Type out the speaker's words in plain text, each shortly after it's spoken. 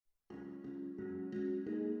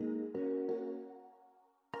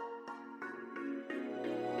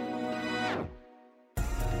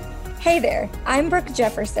Hey there, I'm Brooke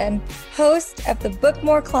Jefferson, host of the Book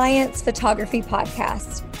More Clients Photography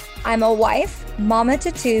Podcast. I'm a wife, mama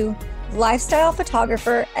to two, lifestyle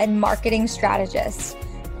photographer, and marketing strategist.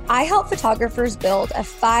 I help photographers build a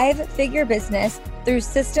 5-figure business through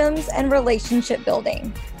systems and relationship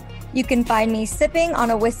building. You can find me sipping on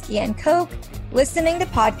a whiskey and Coke, listening to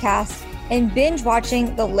podcasts, and binge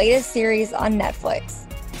watching the latest series on Netflix.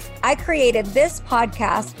 I created this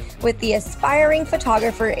podcast with the aspiring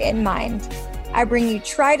photographer in mind. I bring you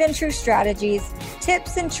tried and true strategies,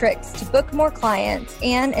 tips and tricks to book more clients,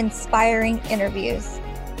 and inspiring interviews.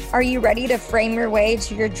 Are you ready to frame your way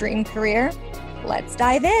to your dream career? Let's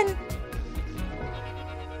dive in.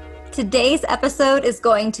 Today's episode is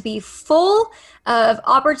going to be full of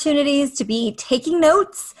opportunities to be taking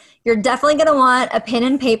notes. You're definitely going to want a pen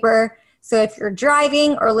and paper. So if you're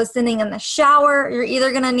driving or listening in the shower, you're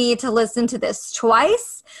either going to need to listen to this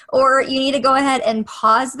twice, or you need to go ahead and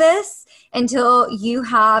pause this until you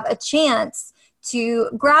have a chance to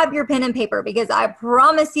grab your pen and paper, because I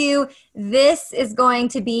promise you this is going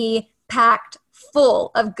to be packed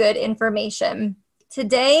full of good information.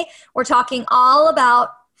 Today, we're talking all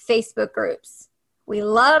about Facebook groups. We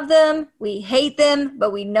love them, we hate them,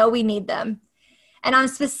 but we know we need them. And I'm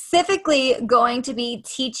specifically going to be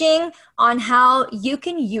teaching on how you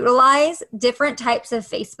can utilize different types of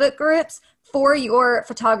Facebook groups for your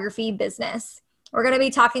photography business. We're going to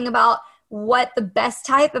be talking about what the best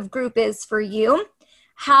type of group is for you,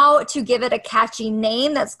 how to give it a catchy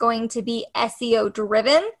name that's going to be SEO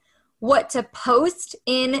driven, what to post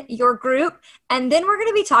in your group, and then we're going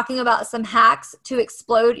to be talking about some hacks to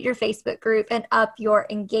explode your Facebook group and up your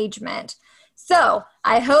engagement. So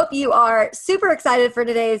I hope you are super excited for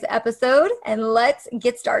today's episode, and let's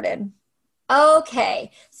get started.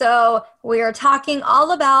 Okay, so we are talking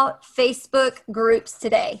all about Facebook groups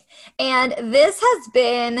today. And this has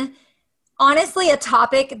been honestly a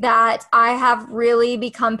topic that I have really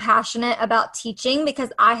become passionate about teaching,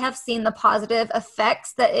 because I have seen the positive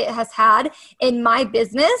effects that it has had in my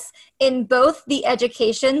business, in both the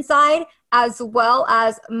education side as well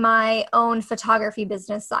as my own photography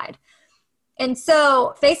business side. And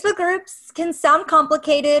so Facebook groups can sound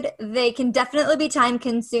complicated. They can definitely be time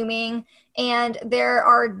consuming. And there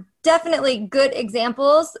are definitely good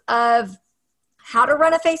examples of how to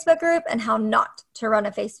run a Facebook group and how not to run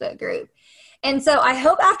a Facebook group. And so I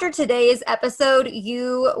hope after today's episode,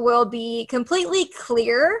 you will be completely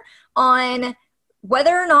clear on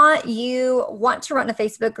whether or not you want to run a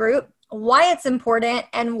Facebook group, why it's important,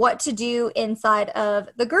 and what to do inside of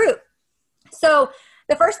the group. So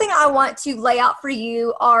the first thing I want to lay out for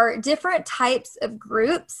you are different types of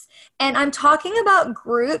groups. And I'm talking about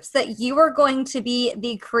groups that you are going to be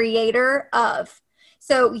the creator of.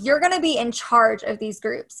 So you're going to be in charge of these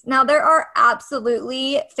groups. Now, there are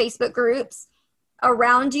absolutely Facebook groups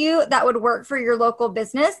around you that would work for your local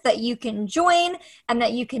business that you can join and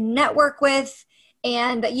that you can network with,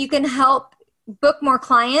 and that you can help book more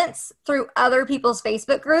clients through other people's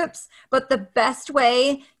Facebook groups. But the best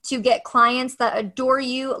way to get clients that adore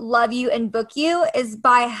you, love you, and book you is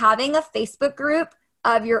by having a Facebook group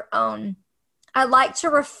of your own. I like to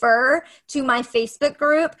refer to my Facebook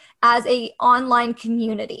group as an online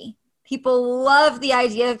community. People love the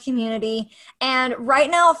idea of community. And right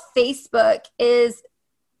now, Facebook is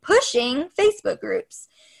pushing Facebook groups.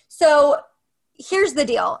 So here's the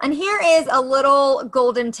deal. And here is a little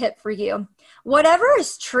golden tip for you. Whatever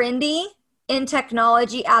is trendy in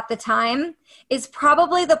technology at the time is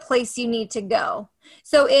probably the place you need to go.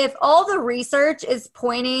 So if all the research is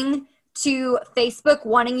pointing to Facebook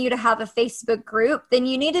wanting you to have a Facebook group, then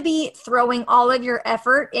you need to be throwing all of your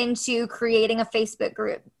effort into creating a Facebook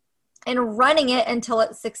group and running it until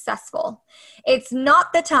it's successful. It's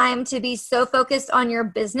not the time to be so focused on your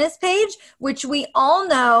business page, which we all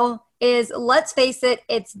know is, let's face it,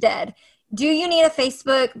 it's dead. Do you need a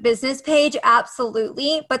Facebook business page?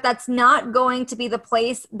 Absolutely, but that's not going to be the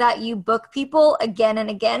place that you book people again and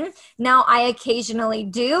again. Now, I occasionally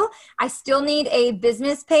do. I still need a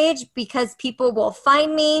business page because people will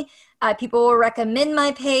find me. People will recommend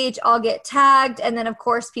my page. I'll get tagged. And then, of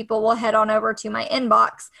course, people will head on over to my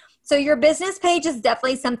inbox. So your business page is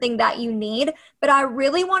definitely something that you need, but I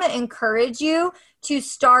really want to encourage you to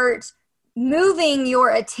start moving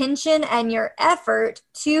your attention and your effort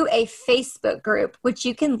to a Facebook group, which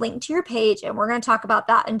you can link to your page. And we're going to talk about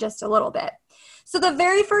that in just a little bit. So the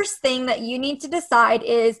very first thing that you need to decide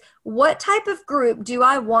is, what type of group do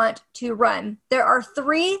I want to run? There are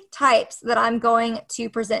 3 types that I'm going to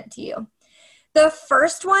present to you. The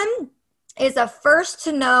first one is a first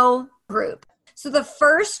to know group. So the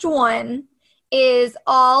first one is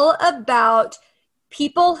all about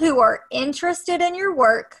people who are interested in your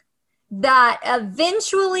work that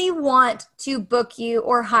eventually want to book you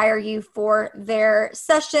or hire you for their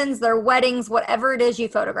sessions, their weddings, whatever it is you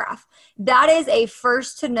photograph. That is a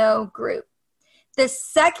first to know group. The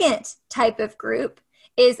second type of group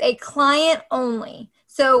is a client only.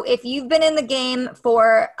 So if you've been in the game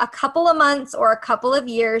for a couple of months or a couple of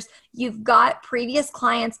years, you've got previous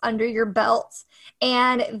clients under your belt.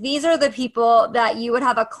 And these are the people that you would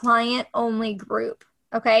have a client only group.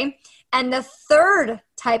 Okay. And the third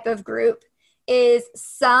type of group is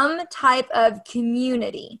some type of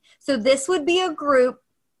community. So this would be a group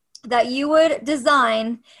that you would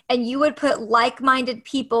design and you would put like-minded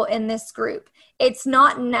people in this group. It's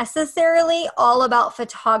not necessarily all about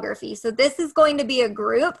photography. So this is going to be a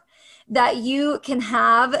group that you can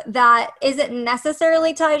have that isn't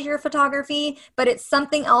necessarily tied to your photography, but it's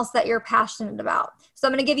something else that you're passionate about. So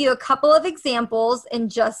I'm going to give you a couple of examples in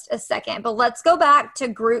just a second, but let's go back to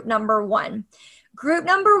group number one. Group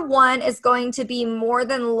number one is going to be more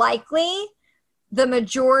than likely the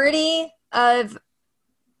majority of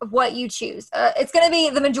what you choose. It's going to be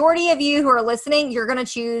the majority of you who are listening, you're going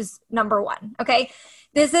to choose number one, okay?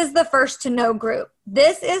 This is the first to know group.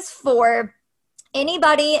 This is for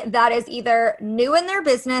anybody that is either new in their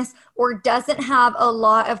business or doesn't have a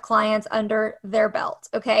lot of clients under their belt,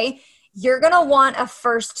 okay? You're going to want a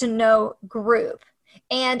first to know group.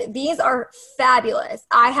 And these are fabulous.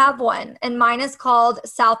 I have one, and mine is called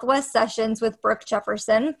Southwest Sessions with Brooke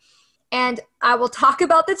Jefferson. And I will talk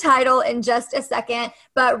about the title in just a second,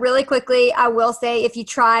 but really quickly, I will say if you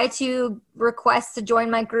try to request to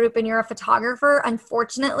join my group and you're a photographer,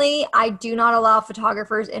 unfortunately, I do not allow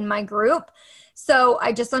photographers in my group. So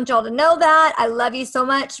I just want y'all to know that. I love you so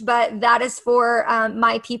much, but that is for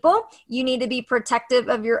my people. You need to be protective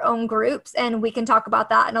of your own groups, and we can talk about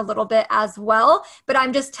that in a little bit as well. But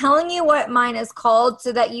I'm just telling you what mine is called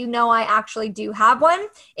so that you know I actually do have one.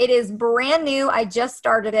 It is brand new. I just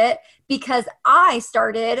started it because I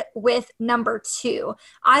started with number two.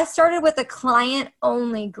 I started with a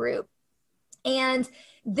client-only group. And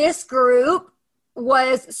this group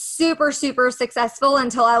was super, super successful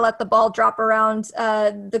until I let the ball drop around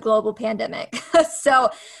the global pandemic. So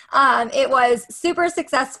it was super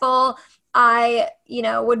successful. I,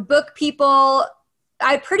 would book people.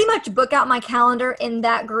 I pretty much book out my calendar in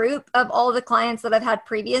that group of all the clients that I've had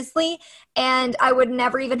previously. And I would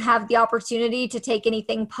never even have the opportunity to take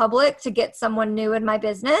anything public to get someone new in my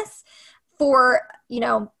business for,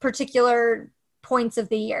 particular points of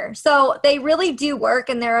the year. So they really do work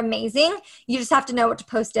and they're amazing. You just have to know what to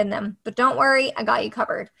post in them. But don't worry, I got you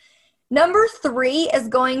covered. Number three is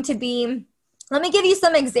going to be, let me give you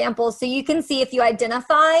some examples so you can see if you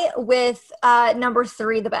identify with number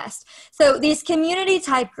three the best. So these community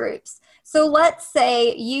type groups. So let's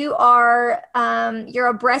say you are, you're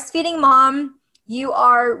a breastfeeding mom. You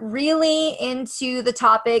are really into the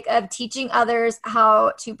topic of teaching others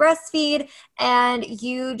how to breastfeed, and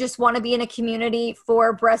you just want to be in a community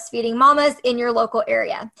for breastfeeding mamas in your local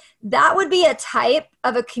area. That would be a type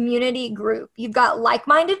of a community group. You've got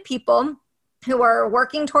like-minded people who are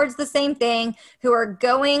working towards the same thing, who are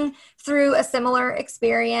going through a similar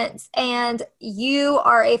experience, and you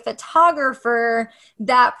are a photographer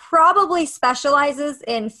that probably specializes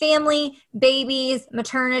in family, babies,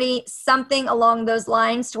 maternity, something along those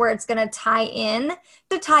lines to where it's going to tie in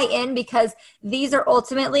because these are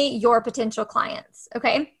ultimately your potential clients,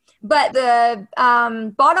 okay? But the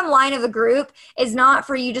bottom line of the group is not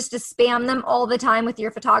for you just to spam them all the time with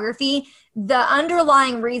your photography. The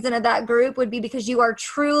underlying reason of that group would be because you are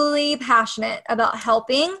truly passionate about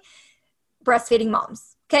helping breastfeeding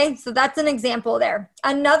moms. Okay, so that's an example there.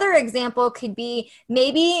 Another example could be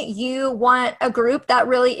maybe you want a group that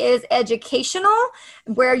really is educational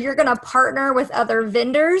where you're going to partner with other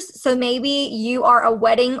vendors. So maybe you are a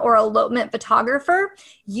wedding or elopement photographer.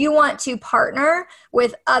 You want to partner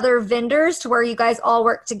with other vendors to where you guys all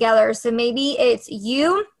work together. So maybe it's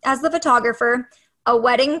you as the photographer, a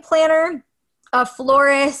wedding planner, a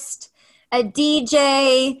florist, a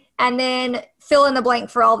DJ, and then fill in the blank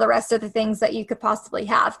for all the rest of the things that you could possibly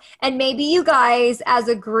have. And maybe you guys as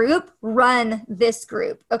a group run this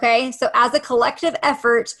group, okay? So as a collective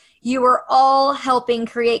effort, you are all helping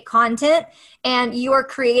create content and you are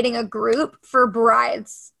creating a group for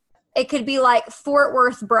brides. It could be like Fort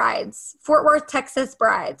Worth brides, Fort Worth, Texas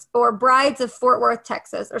brides, or brides of Fort Worth,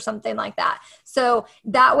 Texas, or something like that. So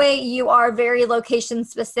that way you are very location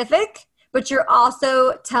specific, but you're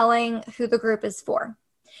also telling who the group is for.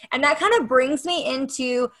 And that kind of brings me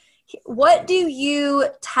into what do you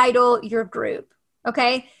title your group,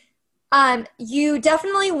 okay? You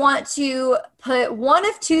definitely want to put one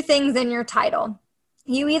of two things in your title.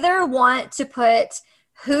 you either want to put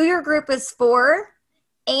who your group is for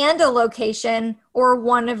and a location, or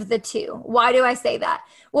one of the two. Why do I say that?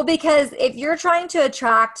 Well, because if you're trying to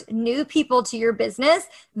attract new people to your business,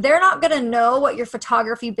 they're not going to know what your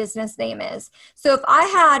photography business name is. So if I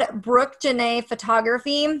had Brooke Janae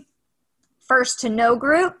Photography First to Know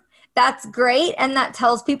group, that's great. And that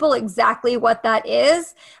tells people exactly what that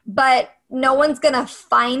is, but no one's going to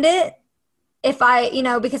find it if I,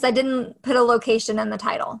 because I didn't put a location in the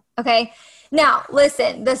title. Okay. Now,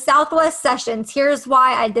 listen, the Southwest Sessions, here's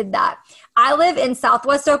why I did that. I live in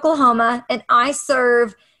Southwest Oklahoma, and I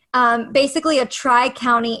serve basically a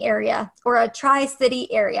tri-county area or a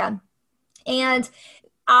tri-city area. And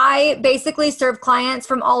I basically serve clients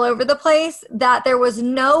from all over the place that there was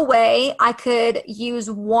no way I could use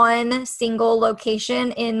one single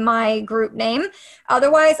location in my group name.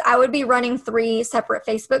 Otherwise, I would be running 3 separate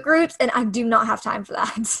Facebook groups, and I do not have time for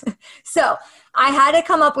that. So I had to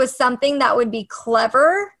come up with something that would be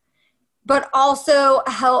clever, but also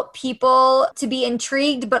help people to be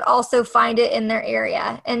intrigued, but also find it in their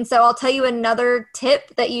area. And so I'll tell you another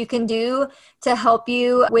tip that you can do to help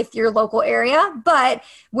you with your local area. But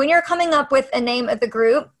when you're coming up with a name of the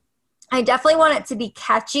group, I definitely want it to be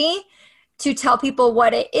catchy, to tell people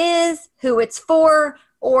what it is, who it's for,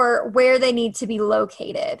 or where they need to be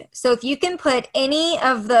located. So if you can put any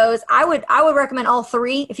of those, I would recommend all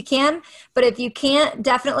 3 if you can, but if you can't,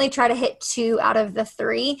 definitely try to hit 2 out of the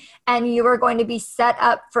 3, and you are going to be set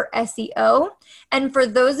up for SEO. And for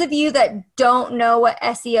those of you that don't know what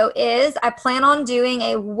SEO is, I plan on doing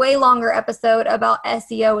a way longer episode about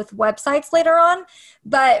SEO with websites later on.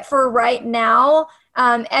 But for right now,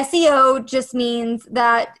 SEO just means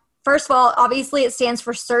that, first of all, obviously it stands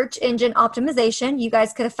for search engine optimization. You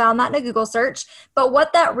guys could have found that in a Google search. But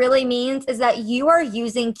what that really means is that you are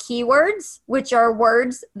using keywords, which are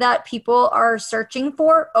words that people are searching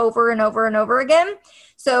for over and over and over again.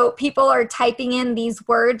 So people are typing in these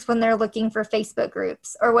words when they're looking for Facebook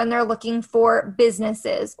groups, or when they're looking for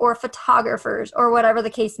businesses or photographers, or whatever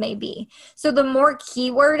the case may be. So the more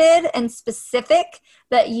keyworded and specific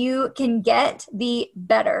that you can get, the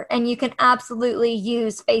better. And you can absolutely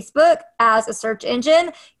use Facebook as a search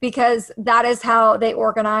engine, because that is how they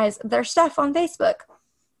organize their stuff on Facebook.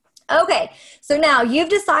 Okay, so now you've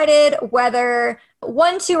decided whether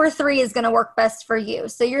 1, 2, or 3 is going to work best for you.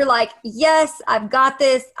 So you're like, yes, I've got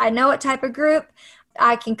this. I know what type of group.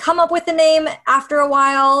 I can come up with a name after a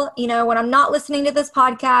while, when I'm not listening to this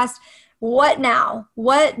podcast. What now?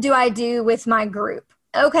 What do I do with my group?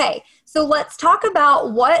 Okay, so let's talk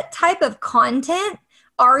about what type of content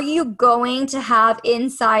are you going to have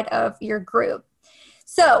inside of your group.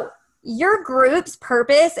 So your group's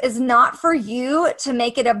purpose is not for you to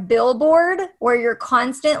make it a billboard where you're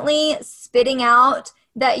constantly spitting out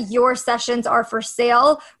that your sessions are for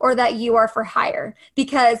sale or that you are for hire,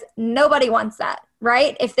 because nobody wants that,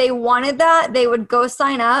 right? If they wanted that, they would go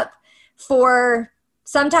sign up for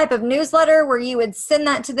some type of newsletter where you would send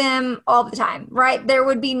that to them all the time, right? There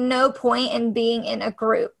would be no point in being in a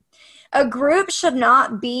group. A group should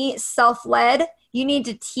not be self-led. You need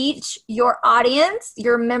to teach your audience,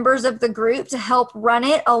 your members of the group, to help run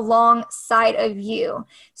it alongside of you.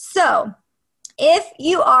 So if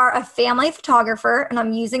you are a family photographer, and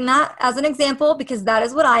I'm using that as an example because that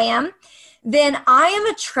is what I am, then I am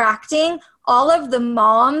attracting all of the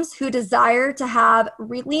moms who desire to have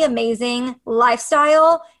really amazing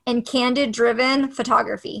lifestyle and candid-driven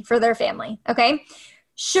photography for their family, okay?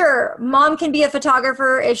 Sure, mom can be a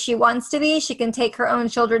photographer if she wants to be. She can take her own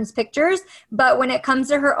children's pictures. But when it comes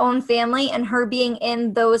to her own family and her being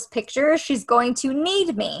in those pictures, she's going to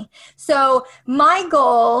need me. So my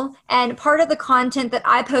goal, and part of the content that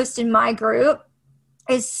I post in my group,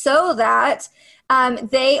 is so that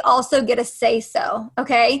they also get a say-so,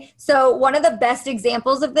 okay? So one of the best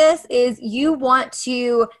examples of this is you want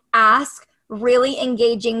to ask really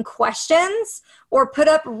engaging questions or put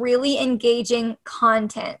up really engaging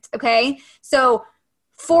content, okay? So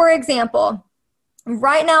for example,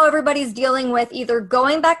 right now everybody's dealing with either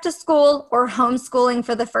going back to school or homeschooling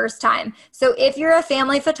for the first time. So if you're a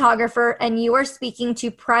family photographer and you are speaking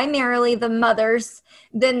to primarily the mothers,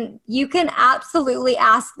 then you can absolutely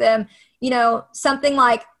ask them, something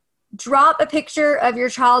like, drop a picture of your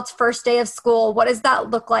child's first day of school. What does that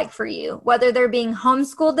look like for you? Whether they're being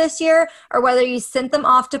homeschooled this year or whether you sent them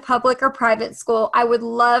off to public or private school, I would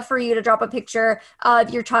love for you to drop a picture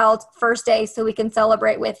of your child's first day so we can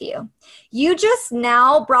celebrate with you. You just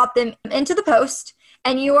now brought them into the post,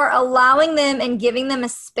 and you are allowing them and giving them a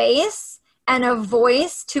space and a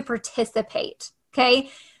voice to participate, okay?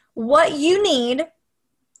 What you need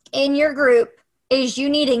in your group is you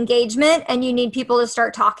need engagement and you need people to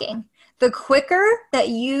start talking. The quicker that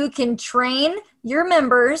you can train your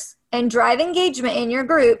members and drive engagement in your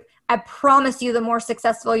group, I promise you the more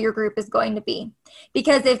successful your group is going to be.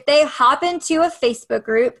 Because if they hop into a Facebook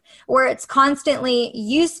group where it's constantly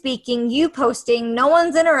you speaking, you posting, no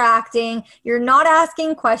one's interacting, you're not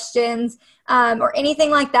asking questions or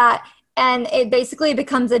anything like that, and it basically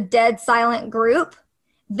becomes a dead silent group,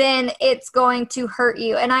 then it's going to hurt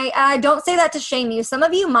you. And I don't say that to shame you. Some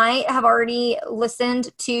of you might have already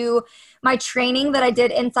listened to my training that I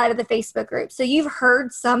did inside of the Facebook group. So you've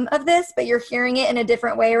heard some of this, but you're hearing it in a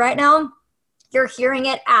different way right now. You're hearing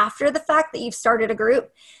it after the fact that you've started a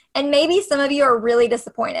group. And maybe some of you are really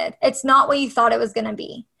disappointed. It's not what you thought it was going to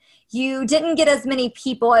be. You didn't get as many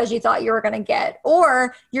people as you thought you were going to get,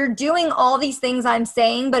 or you're doing all these things I'm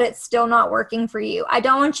saying, but it's still not working for you. I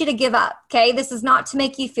don't want you to give up, okay? This is not to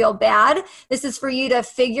make you feel bad. This is for you to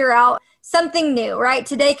figure out something new, right?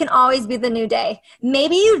 Today can always be the new day.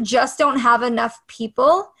 Maybe you just don't have enough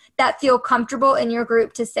people that feel comfortable in your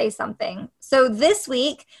group to say something. So this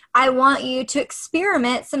week, I want you to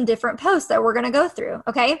experiment some different posts that we're going to go through,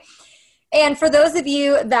 okay? And for those of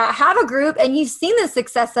you that have a group and you've seen the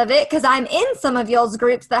success of it, because I'm in some of y'all's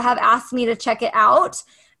groups that have asked me to check it out,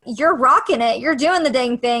 you're rocking it. You're doing the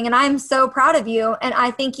dang thing. And I'm so proud of you. And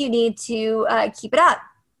I think you need to keep it up.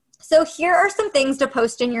 So here are some things to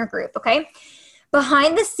post in your group, okay?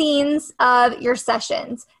 Behind the scenes of your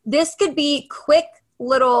sessions. This could be quick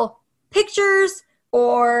little pictures,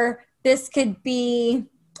 or this could be,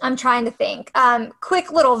 I'm trying to think,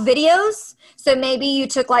 quick little videos. So maybe you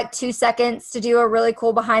took like 2 seconds to do a really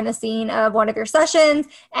cool behind the scene of one of your sessions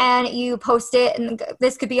and you post it, and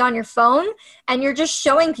this could be on your phone and you're just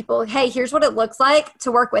showing people, hey, here's what it looks like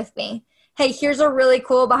to work with me. Hey, here's a really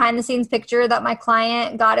cool behind the scenes picture that my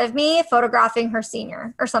client got of me photographing her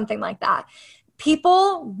senior, or something like that.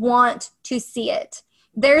 People want to see it.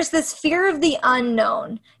 There's this fear of the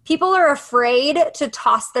unknown. People are afraid to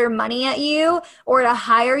toss their money at you or to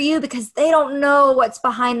hire you because they don't know what's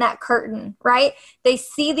behind that curtain, right? They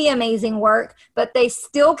see the amazing work, but they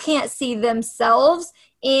still can't see themselves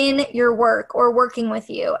in your work or working with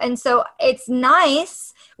you. And so it's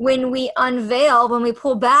nice when we unveil, when we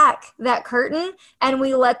pull back that curtain and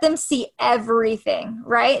we let them see everything,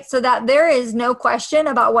 right? So that there is no question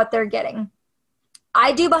about what they're getting.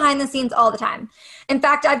 I do behind the scenes all the time. In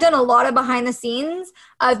fact, I've done a lot of behind the scenes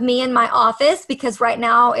of me in my office because right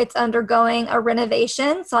now it's undergoing a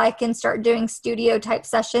renovation, so I can start doing studio type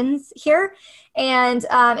sessions here. And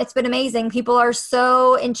it's been amazing. People are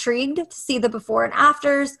so intrigued to see the before and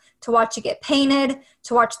afters, to watch it get painted,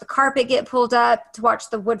 to watch the carpet get pulled up, to watch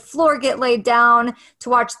the wood floor get laid down, to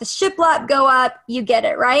watch the shiplap go up. You get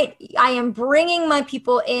it, right? I am bringing my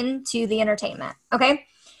people into the entertainment, okay?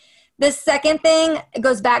 The second thing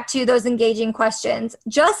goes back to those engaging questions.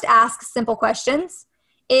 Just ask simple questions.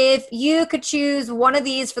 If you could choose one of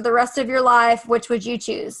these for the rest of your life, which would you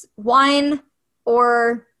choose? Wine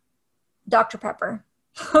or Dr. Pepper?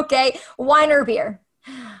 Okay, wine or beer?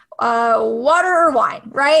 Water or wine,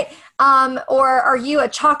 right? Or are you a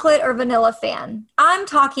chocolate or vanilla fan? I'm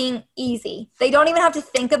talking easy. They don't even have to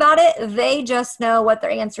think about it. They just know what their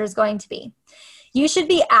answer is going to be. You should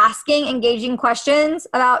be asking engaging questions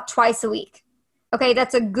about twice a week. Okay,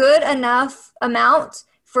 that's a good enough amount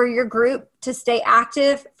for your group to stay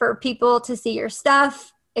active, for people to see your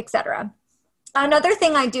stuff, etc. Another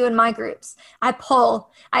thing I do in my groups, I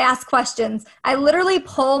ask questions. I literally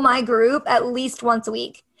poll my group at least once a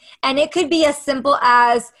week. And it could be as simple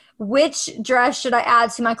as, which dress should I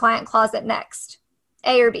add to my client closet next?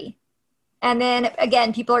 A or B? And then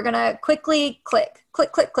again, people are gonna quickly click,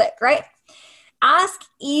 right? Ask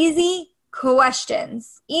easy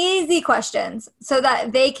questions so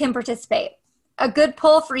that they can participate. A good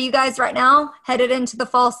poll for you guys right now, headed into the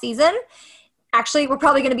fall season. Actually, we're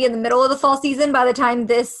probably going to be in the middle of the fall season by the time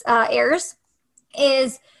this airs,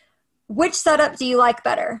 is which setup do you like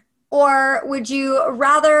better? Or would you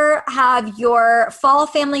rather have your fall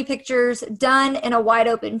family pictures done in a wide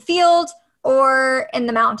open field or in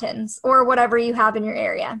the mountains or whatever you have in your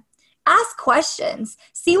area? Ask questions.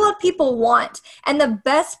 See what people want. And the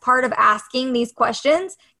best part of asking these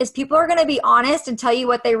questions is people are going to be honest and tell you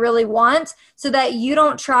what they really want so that you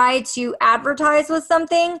don't try to advertise with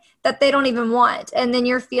something that they don't even want. And then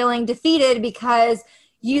you're feeling defeated because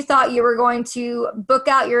you thought you were going to book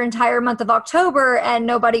out your entire month of October and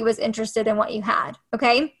nobody was interested in what you had.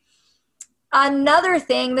 Okay? Another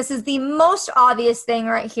thing, this is the most obvious thing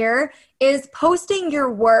right here, is posting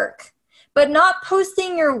your work. But not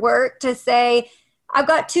posting your work to say, I've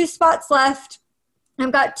got 2 spots left.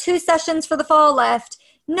 I've got 2 sessions for the fall left.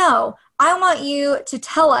 No, I want you to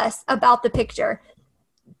tell us about the picture.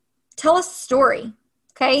 Tell us a story,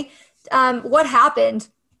 okay? What happened?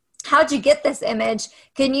 How'd you get this image?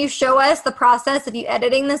 Can you show us the process of you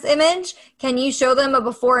editing this image? Can you show them a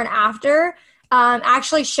before and after?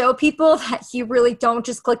 Actually show people that you really don't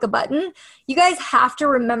just click a button. You guys have to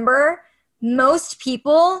remember, most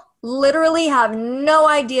people literally have no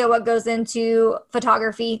idea what goes into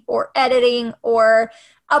photography or editing or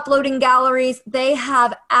uploading galleries. They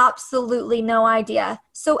have absolutely no idea.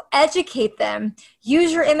 So educate them.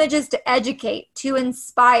 Use your images to educate, to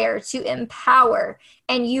inspire, to empower,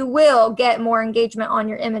 and you will get more engagement on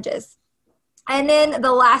your images. And then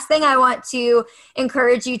the last thing I want to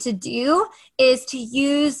encourage you to do is to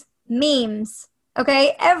use memes.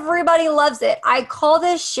 Okay, everybody loves it. I call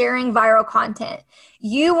this sharing viral content.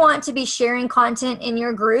 You want to be sharing content in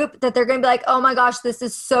your group that they're going to be like, oh my gosh, this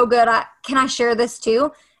is so good. Can I share this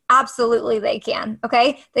too? Absolutely, they can.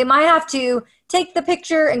 Okay, they might have to take the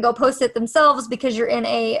picture and go post it themselves because you're in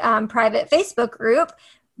a private Facebook group,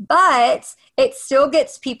 but it still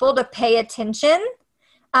gets people to pay attention.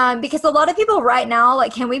 Because a lot of people right now,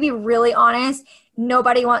 like, can we be really honest?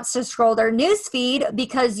 Nobody wants to scroll their news feed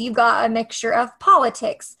because you've got a mixture of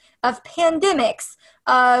politics, of pandemics,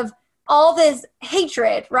 of all this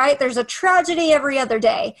hatred, right? There's a tragedy every other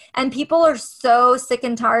day. And people are so sick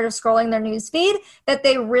and tired of scrolling their news feed that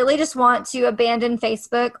they really just want to abandon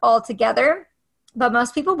Facebook altogether. But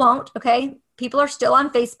most people won't, okay? People are still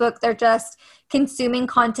on Facebook. They're just consuming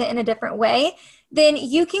content in a different way. Then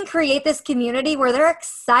you can create this community where they're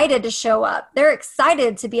excited to show up. They're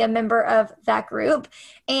excited to be a member of that group.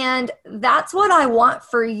 And that's what I want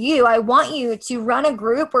for you. I want you to run a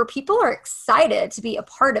group where people are excited to be a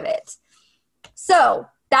part of it. So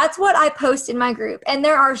that's what I post in my group. And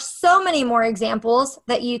there are so many more examples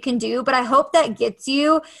that you can do, but I hope that gets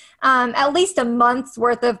you at least a month's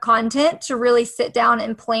worth of content to really sit down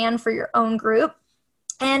and plan for your own group.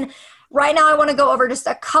 And right now, I want to go over just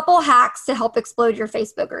a couple hacks to help explode your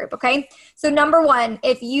Facebook group, okay? So number one,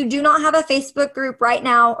 if you do not have a Facebook group right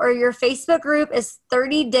now, or your Facebook group is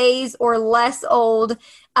 30 days or less old,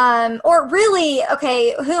 or really,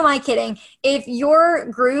 okay, who am I kidding? If your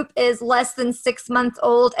group is less than 6 months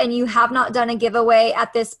old and you have not done a giveaway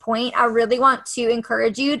at this point, I really want to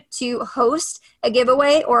encourage you to host a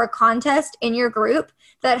giveaway or a contest in your group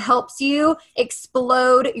that helps you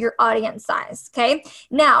explode your audience size, okay?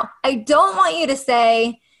 Now, I don't want you to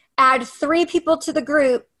say, add 3 people to the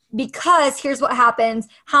group, because here's what happens.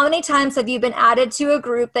 How many times have you been added to a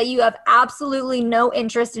group that you have absolutely no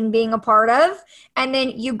interest in being a part of? And then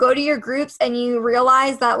you go to your groups and you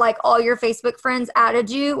realize that like all your Facebook friends added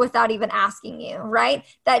you without even asking you, right?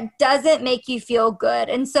 That doesn't make you feel good.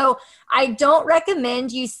 And so I don't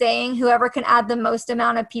recommend you saying whoever can add the most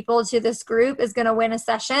amount of people to this group is going to win a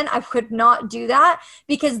session. I would not do that,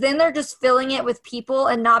 because then they're just filling it with people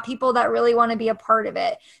and not people that really want to be a part of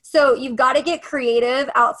it. So you've got to get creative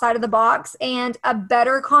outside of the box, and a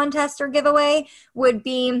better contest or giveaway would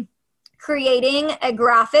be creating a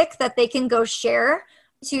graphic that they can go share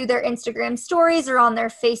to their Instagram stories or on their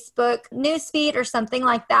Facebook newsfeed or something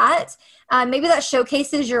like that. Maybe that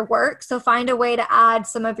showcases your work. So find a way to add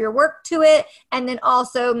some of your work to it, and then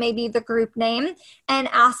also maybe the group name, and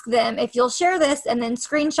ask them if you'll share this and then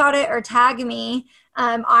screenshot it or tag me.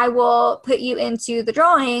 I will put you into the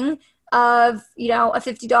drawing of, a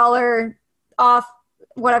 $50 off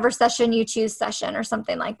whatever session you choose session or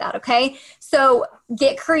something like that. Okay. So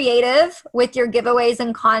get creative with your giveaways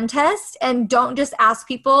and contests, and don't just ask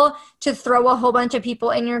people to throw a whole bunch of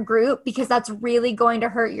people in your group, because that's really going to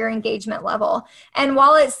hurt your engagement level. And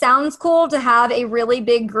while it sounds cool to have a really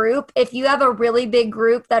big group, if you have a really big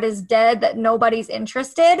group that is dead, that nobody's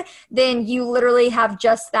interested, then you literally have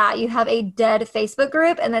just that. You have a dead Facebook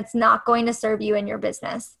group, and that's not going to serve you in your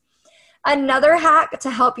business. Another hack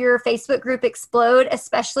to help your Facebook group explode,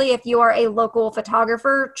 especially if you are a local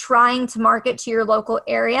photographer trying to market to your local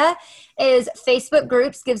area, is Facebook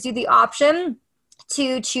groups gives you the option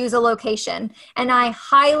to choose a location. And I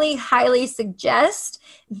highly, highly suggest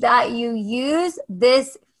that you use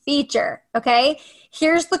this feature, okay?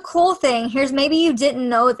 Here's the cool thing. Maybe you didn't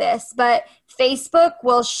know this, but Facebook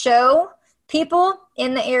will show people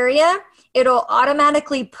in the area. It'll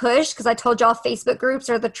automatically push, because I told y'all Facebook groups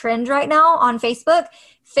are the trend right now on Facebook.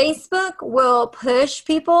 Facebook will push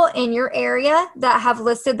people in your area that have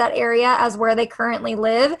listed that area as where they currently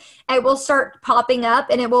live. It will start popping up,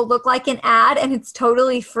 and it will look like an ad, and it's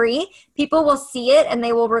totally free. People will see it and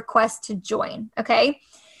they will request to join, okay?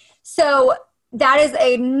 So that is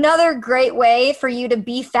another great way for you to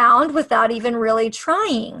be found without even really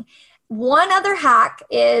trying. One other hack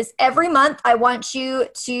is every month I want you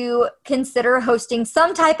to consider hosting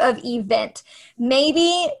some type of event.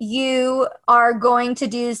 Maybe you are going to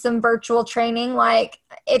do some virtual training, like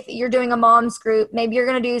if you're doing a mom's group, maybe you're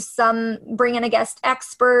going to do bring in a guest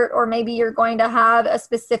expert, or maybe you're going to have a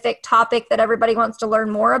specific topic that everybody wants to learn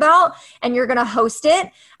more about and you're going to host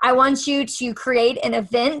it. I want you to create an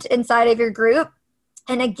event inside of your group.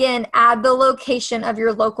 And again, add the location of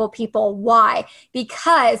your local people. Why?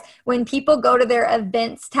 Because when people go to their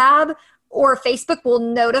events tab, or Facebook will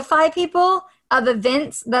notify people of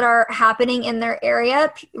events that are happening in their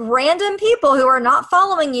area, random people who are not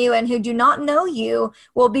following you and who do not know you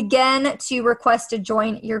will begin to request to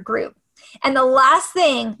join your group. And the last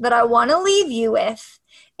thing that I want to leave you with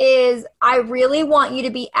is I really want you to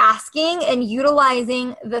be asking and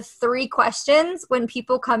utilizing the 3 questions when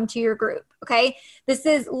people come to your group, okay? This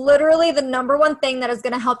is literally the number one thing that is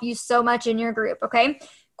going to help you so much in your group, okay?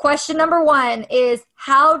 Question number 1 is,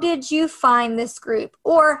 how did you find this group?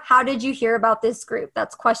 Or how did you hear about this group?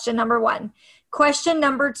 That's question number 1. Question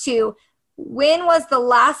number 2, when was the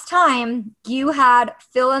last time you had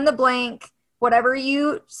fill in the blank, whatever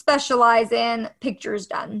you specialize in, pictures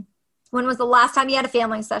done? When was the last time you had a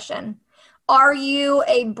family session? Are you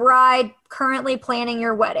a bride currently planning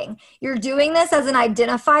your wedding? You're doing this as an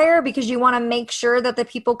identifier because you want to make sure that the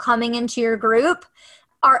people coming into your group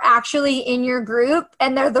are actually in your group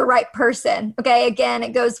and they're the right person. Okay, again,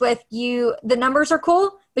 it goes with you. The numbers are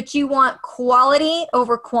cool, but you want quality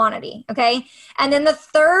over quantity, okay? And then the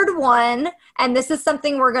third one, and this is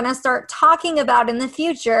something we're going to start talking about in the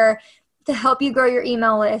future to help you grow your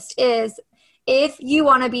email list, is if you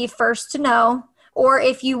want to be first to know, or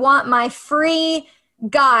if you want my free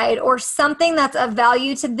guide or something that's of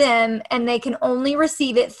value to them and they can only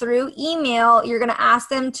receive it through email, you're going to ask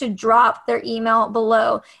them to drop their email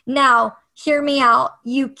below. Now, hear me out.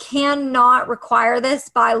 You cannot require this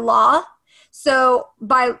by law. So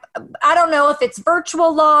I don't know if it's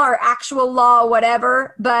virtual law or actual law,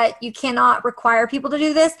 whatever, but you cannot require people to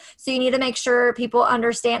do this. So you need to make sure people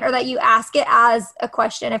understand, or that you ask it as a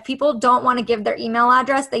question. If people don't want to give their email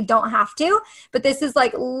address, they don't have to, but this is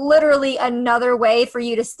like literally another way for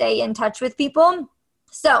you to stay in touch with people.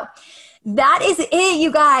 So that is it,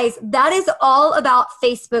 you guys. That is all about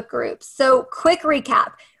Facebook groups. So quick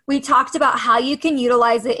recap. We talked about how you can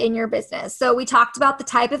utilize it in your business. So we talked about the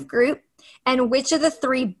type of group and which of the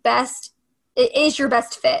 3 best is your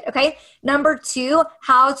best fit, okay? Number 2,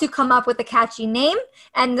 how to come up with a catchy name,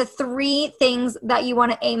 and the 3 things that you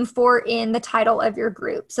want to aim for in the title of your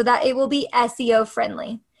group so that it will be SEO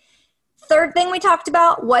friendly. Third thing we talked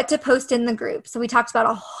about, what to post in the group. So we talked about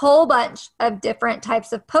a whole bunch of different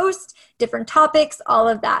types of posts, different topics, all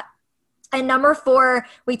of that. And number 4,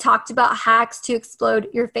 we talked about hacks to explode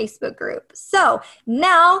your Facebook group. So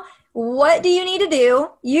now, what do you need to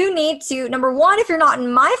do? You need to, number 1, if you're not in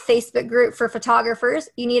my Facebook group for photographers,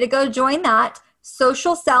 you need to go join that.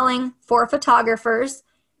 Social Selling for Photographers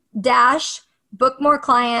 - Book More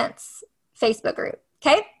Clients Facebook group.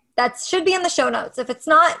 Okay? That should be in the show notes. If it's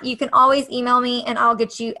not, you can always email me and I'll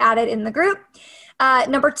get you added in the group.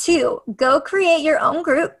 Number 2, go create your own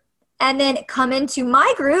group and then come into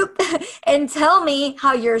my group and tell me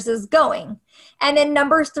how yours is going. And then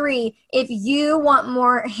number 3, if you want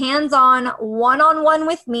more hands-on, one-on-one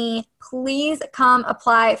with me, please come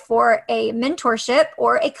apply for a mentorship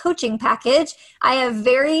or a coaching package. I have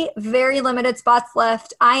very, very limited spots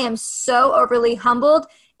left. I am so overly humbled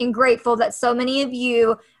and grateful that so many of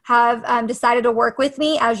you have decided to work with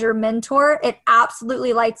me as your mentor. It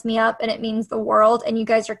absolutely lights me up and it means the world, and you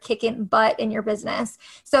guys are kicking butt in your business.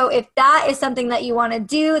 So if that is something that you want to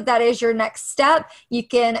do, that is your next step. You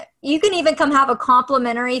can even come have a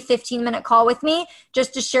complimentary 15-minute call with me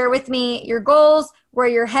just to share with me your goals, where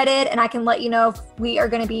you're headed, and I can let you know if we are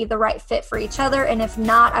going to be the right fit for each other. And if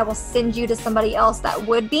not, I will send you to somebody else that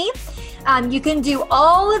would be. You can do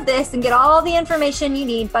all of this and get all the information you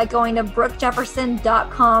need by going to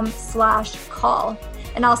brookejefferson.com/call.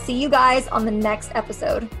 And I'll see you guys on the next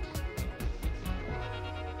episode.